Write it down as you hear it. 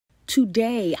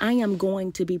Today, I am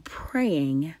going to be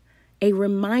praying a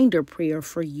reminder prayer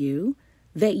for you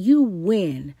that you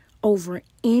win over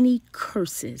any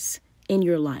curses in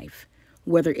your life,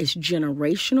 whether it's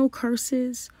generational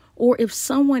curses or if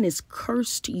someone has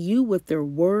cursed you with their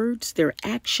words, their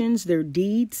actions, their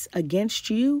deeds against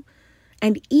you.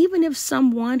 And even if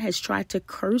someone has tried to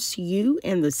curse you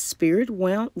in the spirit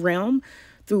realm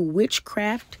through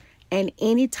witchcraft and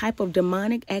any type of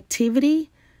demonic activity,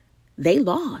 they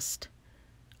lost.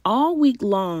 All week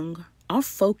long, our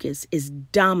focus is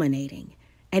dominating,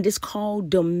 and it's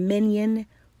called Dominion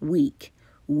Week.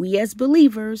 We as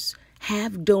believers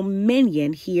have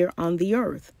dominion here on the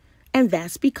earth, and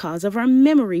that's because of our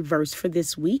memory verse for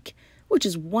this week, which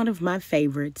is one of my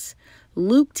favorites.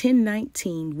 Luke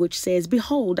 10:19, which says,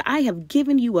 "Behold, I have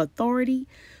given you authority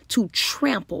to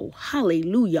trample,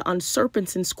 hallelujah, on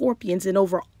serpents and scorpions and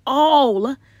over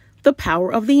all the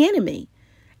power of the enemy,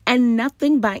 and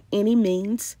nothing by any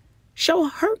means shall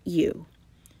hurt you."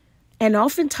 And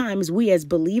oftentimes we as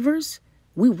believers,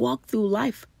 we walk through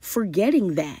life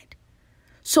forgetting that.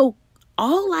 So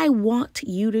all I want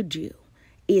you to do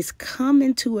is come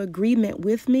into agreement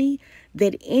with me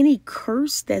that any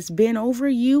curse that's been over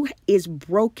you is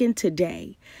broken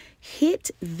today.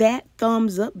 Hit that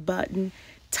thumbs up button.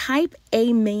 Type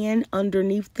amen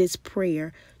underneath this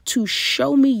prayer to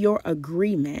show me your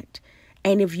agreement.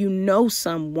 And if you know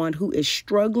someone who is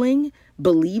struggling,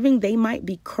 believing they might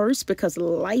be cursed because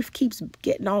life keeps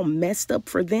getting all messed up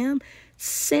for them,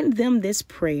 send them this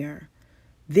prayer.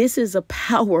 This is a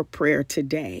power prayer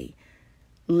today.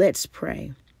 Let's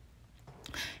pray.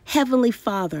 Heavenly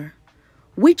Father,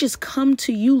 we just come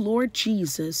to you, Lord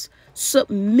Jesus,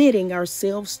 submitting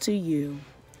ourselves to you.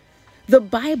 The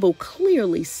Bible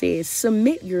clearly says,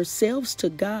 submit yourselves to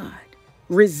God,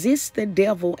 resist the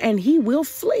devil, and he will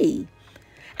flee.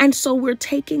 And so we're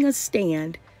taking a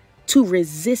stand to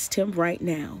resist him right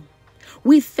now.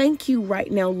 We thank you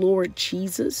right now, Lord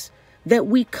Jesus, that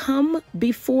we come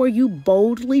before you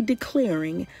boldly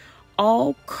declaring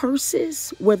all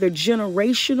curses, whether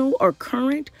generational or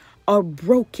current, are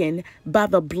broken by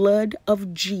the blood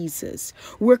of Jesus.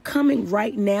 We're coming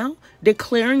right now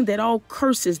declaring that all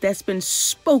curses that's been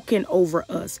spoken over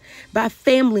us by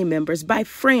family members, by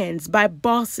friends, by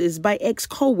bosses, by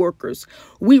ex-coworkers,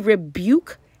 we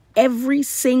rebuke every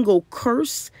single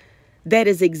curse that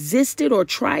has existed or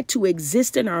tried to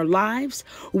exist in our lives.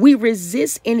 We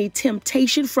resist any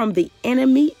temptation from the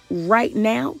enemy right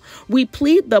now. We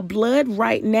plead the blood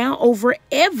right now over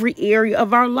every area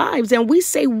of our lives, and we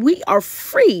say we are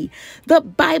free. The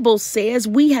Bible says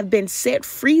we have been set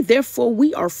free, therefore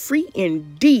we are free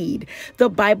indeed. The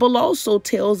Bible also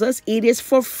tells us it is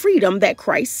for freedom that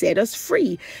Christ set us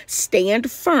free.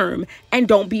 Stand firm and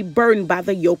don't be burdened by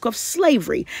the yoke of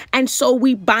slavery. And so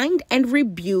we bind and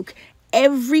rebuke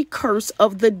every curse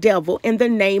of the devil in the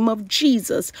name of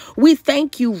Jesus. We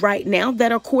thank you right now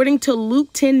that according to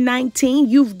Luke 10:19,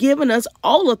 you've given us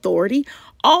all authority,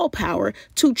 all power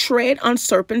to tread on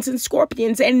serpents and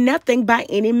scorpions, and nothing by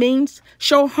any means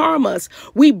shall harm us.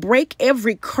 We break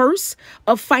every curse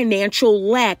of financial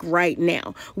lack right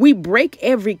now. We break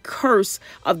every curse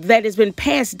that has been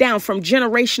passed down from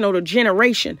generational to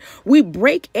generation. We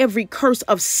break every curse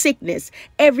of sickness,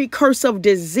 every curse of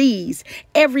disease,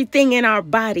 everything in our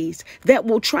bodies that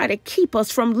will try to keep us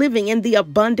from living in the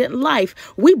abundant life.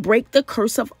 We break the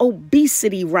curse of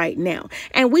obesity right now.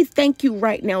 And we thank you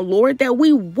right now, Lord, that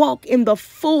we walk in the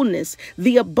fullness,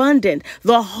 the abundant,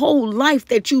 the whole life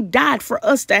that you died for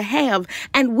us to have.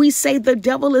 And we say the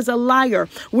devil is a liar.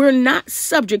 We're not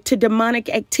subject to demonic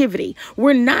activity.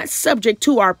 We're not subject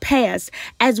to our past.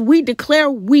 As we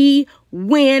declare, we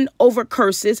win over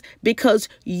curses because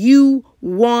you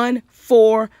won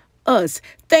for us.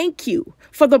 Thank you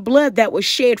for the blood that was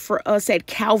shed for us at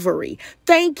Calvary.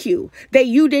 Thank you that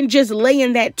you didn't just lay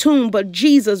in that tomb, but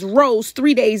Jesus rose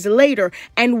 3 days later.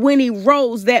 And when he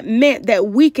rose, that meant that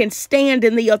we can stand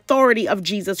in the authority of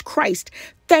Jesus Christ.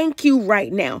 Thank you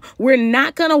right now. We're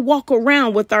not going to walk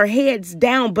around with our heads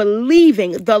down,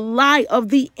 believing the lie of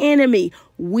the enemy.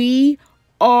 We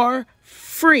are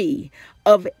free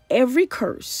of every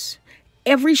curse,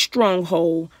 every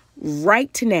stronghold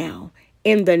right now.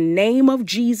 In the name of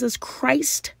Jesus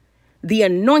Christ, the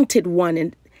anointed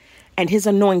one and his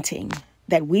anointing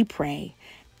that we pray.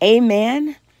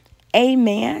 Amen,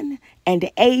 amen, and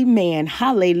amen.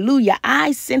 Hallelujah.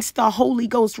 I sense the Holy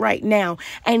Ghost right now.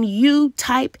 And you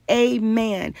type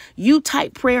amen. You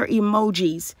type prayer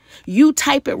emojis. You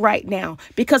type it right now.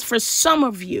 Because for some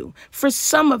of you,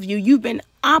 you've been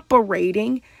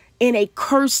operating in a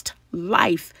cursed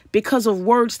life because of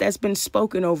words that's been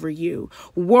spoken over you.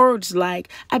 Words like,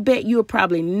 I bet you'll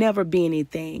probably never be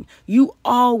anything. You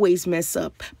always mess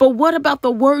up. But what about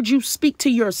the words you speak to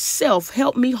yourself?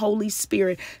 Help me, Holy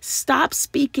Spirit. Stop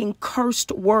speaking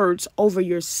cursed words over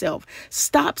yourself.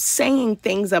 Stop saying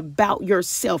things about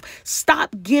yourself.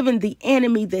 Stop giving the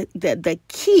enemy the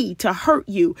key to hurt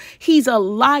you. He's a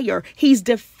liar. He's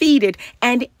defeated.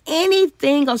 And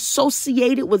anything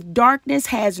associated with darkness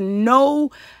has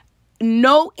no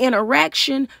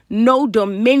interaction, no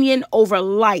dominion over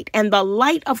light. And the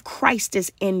light of Christ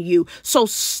is in you. So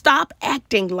stop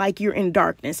acting like you're in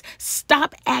darkness.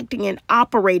 Stop acting and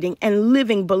operating and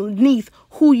living beneath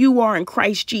who you are in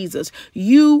Christ Jesus.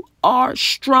 You are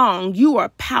strong. You are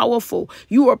powerful.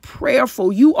 You are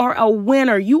prayerful. You are a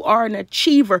winner. You are an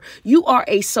achiever. You are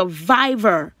a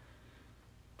survivor.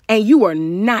 And you are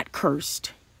not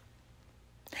cursed.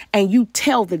 And you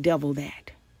tell the devil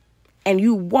that. And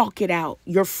you walk it out,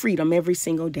 your freedom, every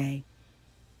single day.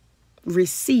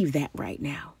 Receive that right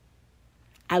now.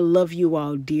 I love you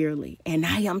all dearly. And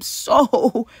I am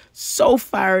so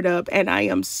fired up. And I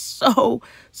am so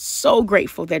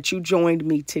grateful that you joined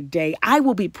me today. I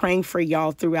will be praying for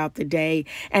y'all throughout the day.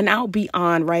 And I'll be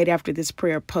on right after this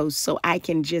prayer post so I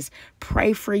can just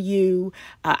pray for you.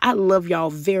 I love y'all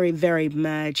very, very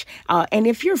much. And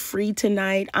if you're free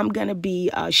tonight, I'm going to be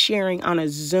sharing on a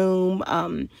Zoom.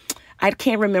 I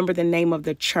can't remember the name of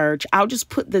the church. I'll just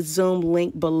put the Zoom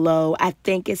link below. I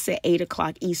think it's at 8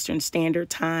 o'clock Eastern Standard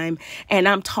Time. And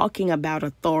I'm talking about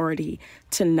authority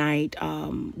tonight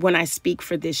when I speak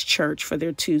for this church for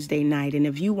their Tuesday night. And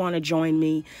if you want to join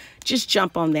me, just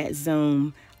jump on that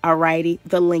Zoom. All righty.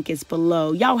 The link is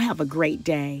below. Y'all have a great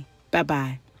day.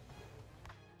 Bye-bye.